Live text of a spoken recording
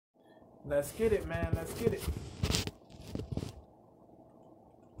Let's get it, man. Let's get it.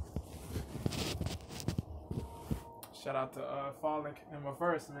 Shout out to Falling in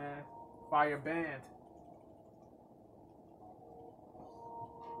Reverse, man. Fire band.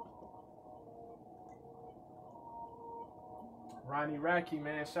 Ronnie Racky,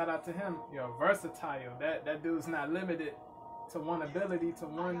 man. Shout out to him. Yo, versatile. That dude's not limited to one ability, to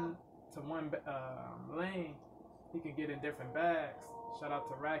one lane. He can get in different bags. Shout out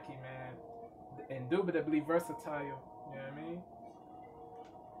to Racky, man. Indubitably versatile. You know what I mean?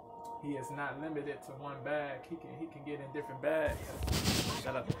 He is not limited to one bag. He can get in different bags.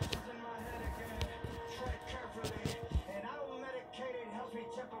 Shout out.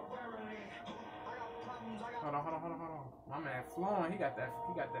 Hold on. My man flowing. He got that.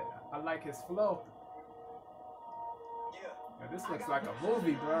 I like his flow. Yo, this looks like a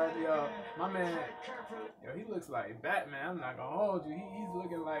movie, bro. Yo, my man. Yo, he looks like Batman. I'm not gonna hold you. He's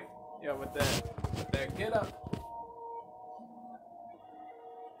looking like, yo, with that get up.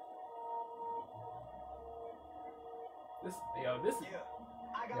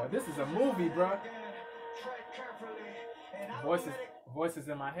 This is a movie, bro. Voices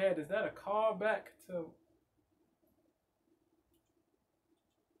in my head. Is that a callback to,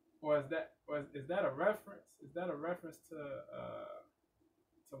 or is that a reference? Is that a reference to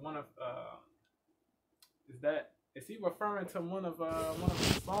one of is he referring to one of the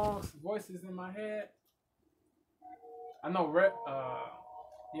songs, Voices in My Head? I know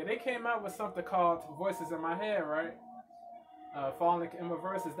yeah, they came out with something called Voices in My Head, right? Falling in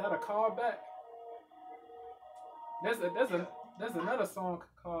Reverse, is that a callback? There's another song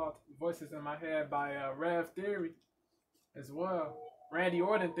called Voices in My Head by Rev Theory as well. Randy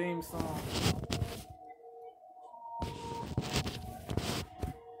Orton theme song.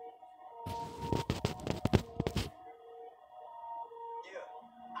 Yeah,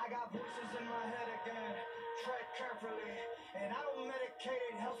 I got voices in my head again. Tread carefully, and I don't medicate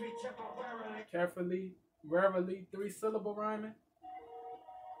it, helps me temporarily. Carefully, rarely, 3-syllable rhyming.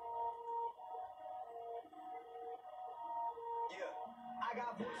 I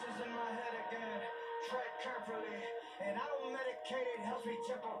got voices in my head again. Tread carefully, and I don't medicate it, helps me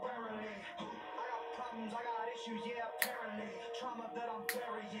temporarily. I got problems, I got issues, yeah, apparently. Trauma that I'm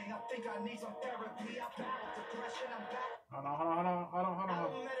burying, I think I need some therapy. I battle depression, I'm back. Hold on. I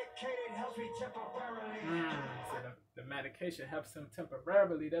don't medicate it, helps me temporarily. So the medication helps him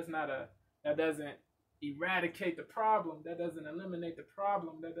temporarily. That doesn't eradicate the problem. That doesn't eliminate the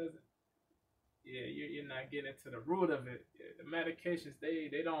problem. That doesn't. Yeah, you're not getting to the root of it. Yeah, the medications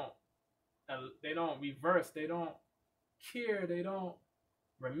they don't reverse, they don't cure, they don't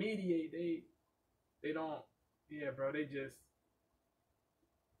remediate, they don't. Yeah, bro, they just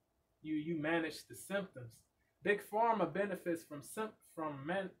you manage the symptoms. Big Pharma benefits from symptom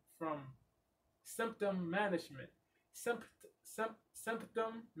management. Symptom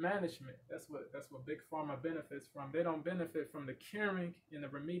management. That's what Big Pharma benefits from. They don't benefit from the curing and the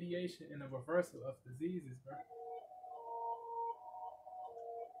remediation and the reversal of diseases, bro.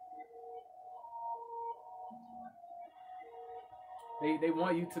 They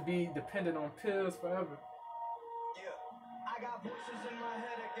want you to be dependent on pills forever. Yeah, I got voices in my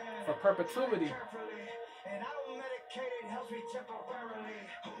head again. For perpetuity. Carefully, and I don't medicate it, helps me temporarily.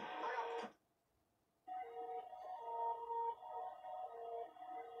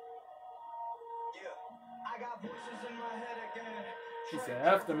 I got voices in my head again. He said,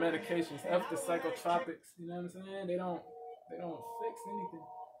 F the medications, F the psychotropics. You know what I'm saying? They don't fix anything.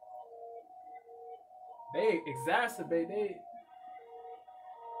 They exacerbate.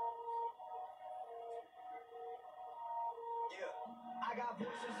 I got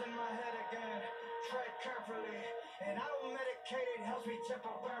voices in my head again. Tread carefully, and I don't medicate it, helps me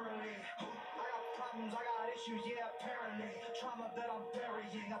temporarily. I got problems, I got issues, yeah, apparently. Trauma that I'm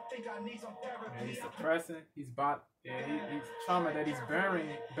burying, I think I need some therapy. Yeah, he's suppressing. He's trauma that he's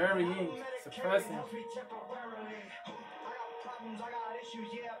burying, suppressing.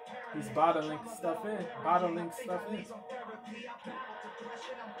 He's bottling stuff in.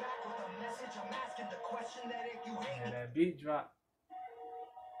 Yeah, that beat drop.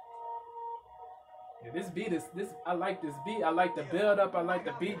 Yeah, this. I like this beat. I like the build up. I like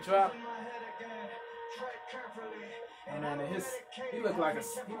the beat drop. And then he looks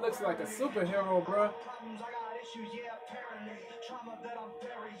like a superhero, bro.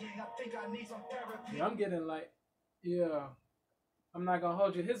 Yeah, I'm getting like, yeah. I'm not gonna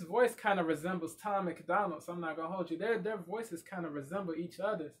hold you. His voice kind of resembles Tom McDonald's. I'm not gonna hold you. Their voices kind of resemble each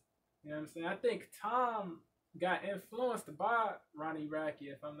other's. You know what I'm saying? I think Tom got influenced by Ronnie Racky,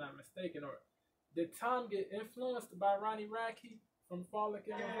 if I'm not mistaken, or did Tom get influenced by Ronnie Racky from Frolic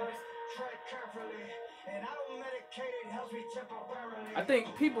in the verse. Tread carefully, and I don't medicate it, helps me temporarily. I think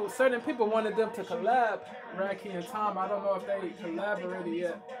certain people wanted them to collab, Racky and Tom. I don't know if they collaborated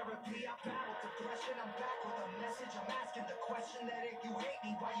yet.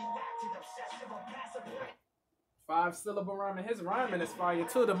 Five syllable rhyming. His rhyming is fire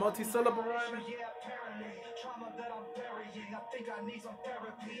too. The multi-syllable rhyming. Trauma that I'm burying. I think I need some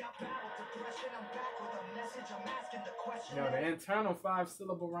therapy. I battled depression. I'm back with a message. I'm asking the question. Yo, the internal 5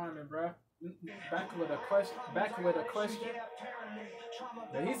 syllable rhyming, bruh. Back with a question.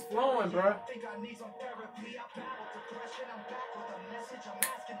 But he's flowing, bruh. I think I need some therapy. I battled depression. I'm back with a message. I'm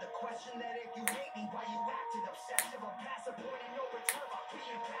asking the question that if you hate me, why you acting obsessive? I'm passive, pointing no return. I'm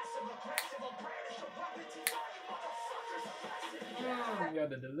being passive aggressive. I'm brandishing a weapon to all you motherfuckers. Yo,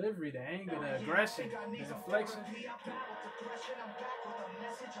 the delivery, the anger, the aggression, the inflection.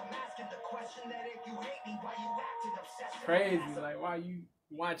 Crazy, like why you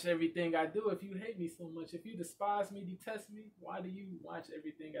watch everything I do if you hate me so much? If you despise me, detest me, why do you watch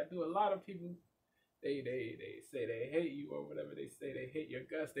everything I do? A lot of people, they say they hate you or whatever. They say they hate your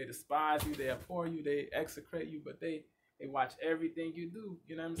guts, they despise you, they abhor you, they execrate you, but they watch everything you do.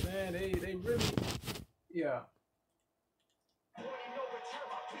 You know what I'm saying? They really, yeah.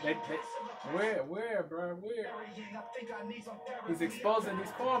 Where, bro? Where? He's exposing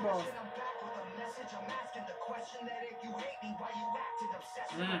these cornballs.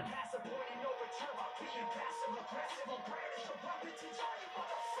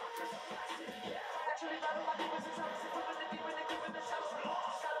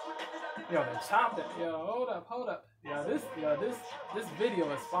 Yo, the chopping. Yo, hold up. This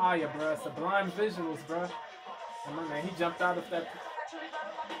video is fire, bro. Sublime visuals, bro. And my man, he jumped out of that.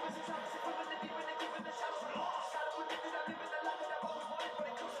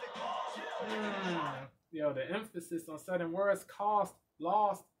 Yo, the emphasis on certain words, cost,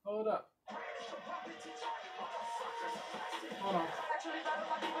 lost. Hold up. Hold on.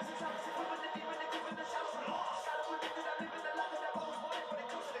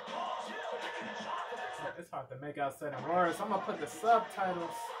 It's hard to make out certain words. I'm gonna put the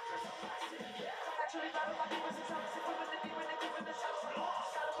subtitles.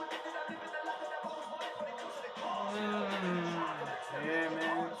 Yeah,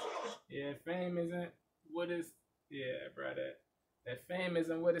 man. Yeah, fame isn't what is. Yeah, bro. That fame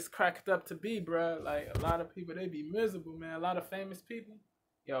isn't what it's cracked up to be, bro. Like a lot of people, they be miserable, man. A lot of famous people,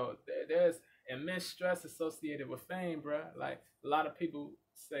 yo, there's immense stress associated with fame, bro. Like a lot of people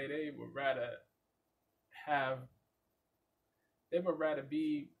say they would rather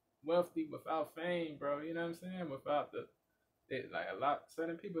be wealthy without fame, bro. You know what I'm saying? Without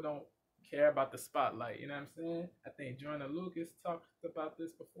certain people don't care about the spotlight. You know what I'm saying? I think Joyner Lucas talked about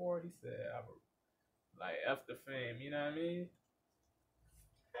this before. He said, "I would like F the fame." You know what I mean?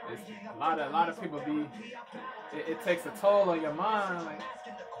 A lot of people be. It takes a toll on your mind, like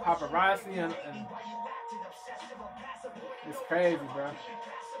paparazzi and it's crazy, bro.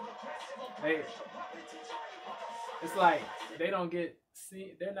 It's like they don't get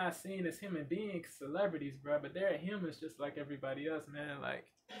seen. They're not seen as human beings, celebrities, bro. But they're humans just like everybody else, man. Like.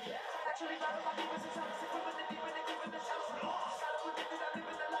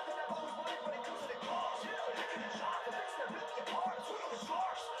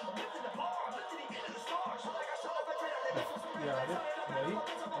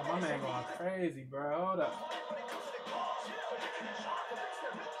 My man going crazy, bro. Hold up.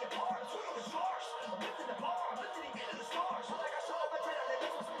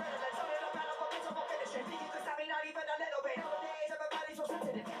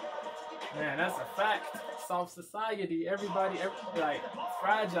 Man, that's a fact. Soft society, everybody, like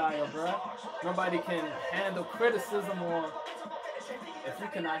fragile, bro. Nobody can handle criticism, or if you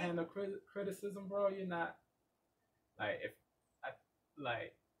cannot handle criticism, bro, you're not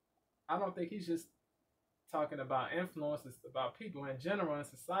I don't think he's just talking about influence. It's about people in general in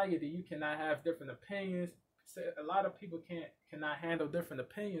society. You cannot have different opinions. A lot of people cannot handle different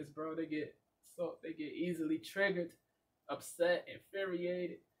opinions, bro. They get easily triggered, upset,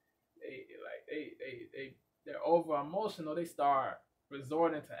 infuriated. They're over emotional. They start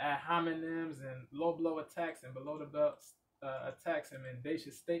resorting to ad hominems and low blow attacks and below the belt attacks and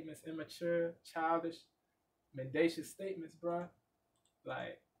mendacious statements, immature, childish, mendacious statements, bro.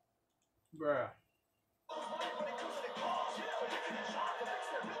 Like, bruh.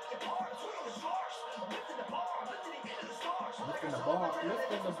 Lifting the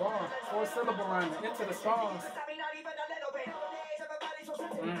bar. 4 syllable rhyming into the stars.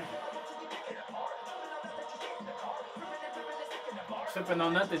 Tripping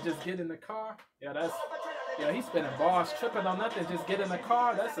on nothing, just get in the car. Yo, he's spinning bars, tripping on nothing, just get in the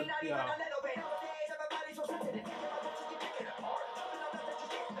car. That's a yo.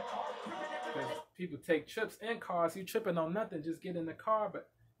 Because people take trips in cars. You tripping on nothing, just get in the car. But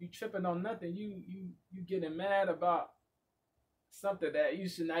you tripping on nothing, you getting mad about something that you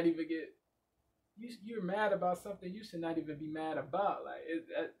should not even get. You're mad about something you should not even be mad about. Like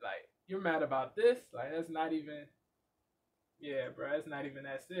like you're mad about this. Like that's not even. Yeah, bro, it's not even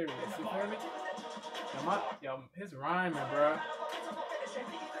that serious. You feel me? Yo, his rhyming, bro.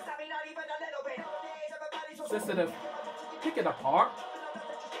 Sensitive. Pick it apart.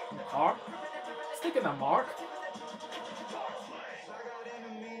 Mark. Stick in the mark.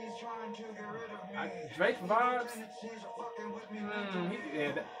 Drake vibes.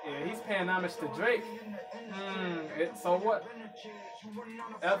 He's paying homage to Drake. So what?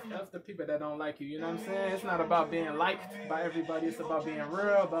 F the people that don't like you. You know what I'm saying? It's not about being liked by everybody. It's about being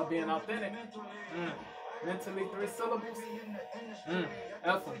real, about being authentic. Mentally 3 syllables.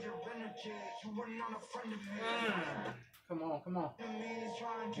 F them. Come on.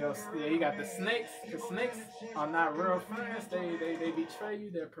 Yo, yeah, you got the snakes. The snakes are not real friends. They betray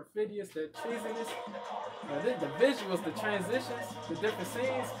you. They're perfidious. They're treasonous. The visuals, the transitions, the different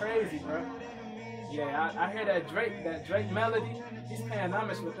scenes, crazy, bro. Yeah, I hear that Drake melody. He's paying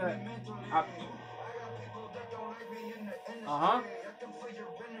homage with that.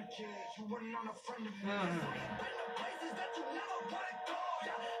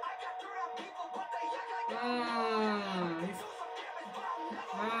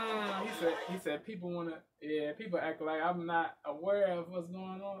 He said people act like I'm not aware of what's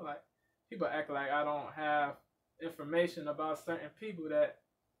going on. Like people act like I don't have information about certain people that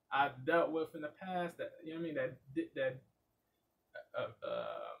I've dealt with in the past that you know what I mean that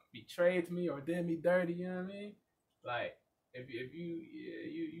betrayed me or did me dirty. You know what I mean? Like if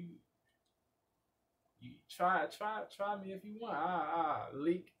you try me if you want. I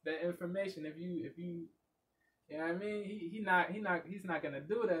leak that information if you. You know what I mean? He's not gonna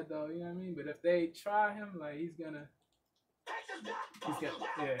do that though, you know what I mean? But if they try him, like he's gonna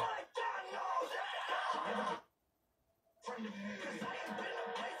yeah.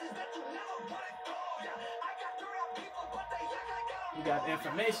 He got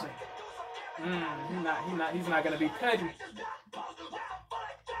information. He's not gonna be petty.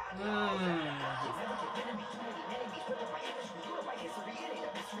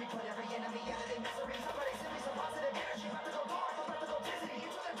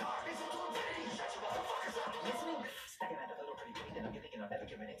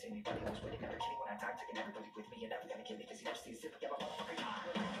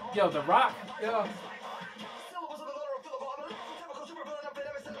 Yo, The Rock, yo,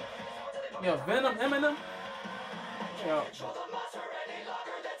 Venom, Eminem, yo,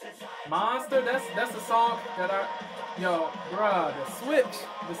 Monster. That's a song that yo, bruh, the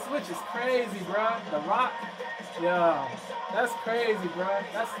switch is crazy, bruh. The Rock, yo, that's crazy, bruh.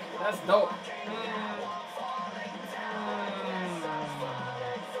 That's dope.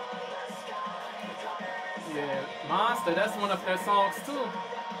 Yeah, Monster, that's one of their songs too.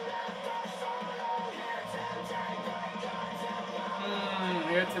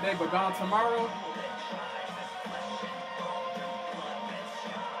 Here today but gone tomorrow.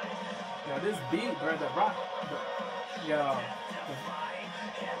 Yo, this beat, bro, The Rock. Yo.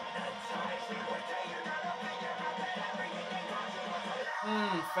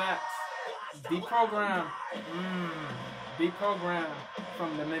 Facts. Deprogram. Deprogram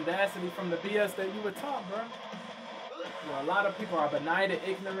from the mendacity, from the BS that you were taught, bro. Well, a lot of people are benighted,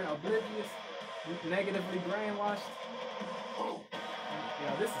 ignorant, oblivious, negatively brainwashed. Yo,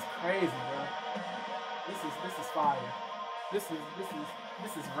 this is crazy, bro. This is fire. This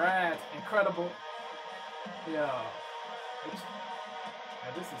is rad, incredible. Yo,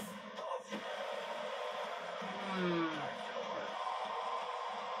 this is.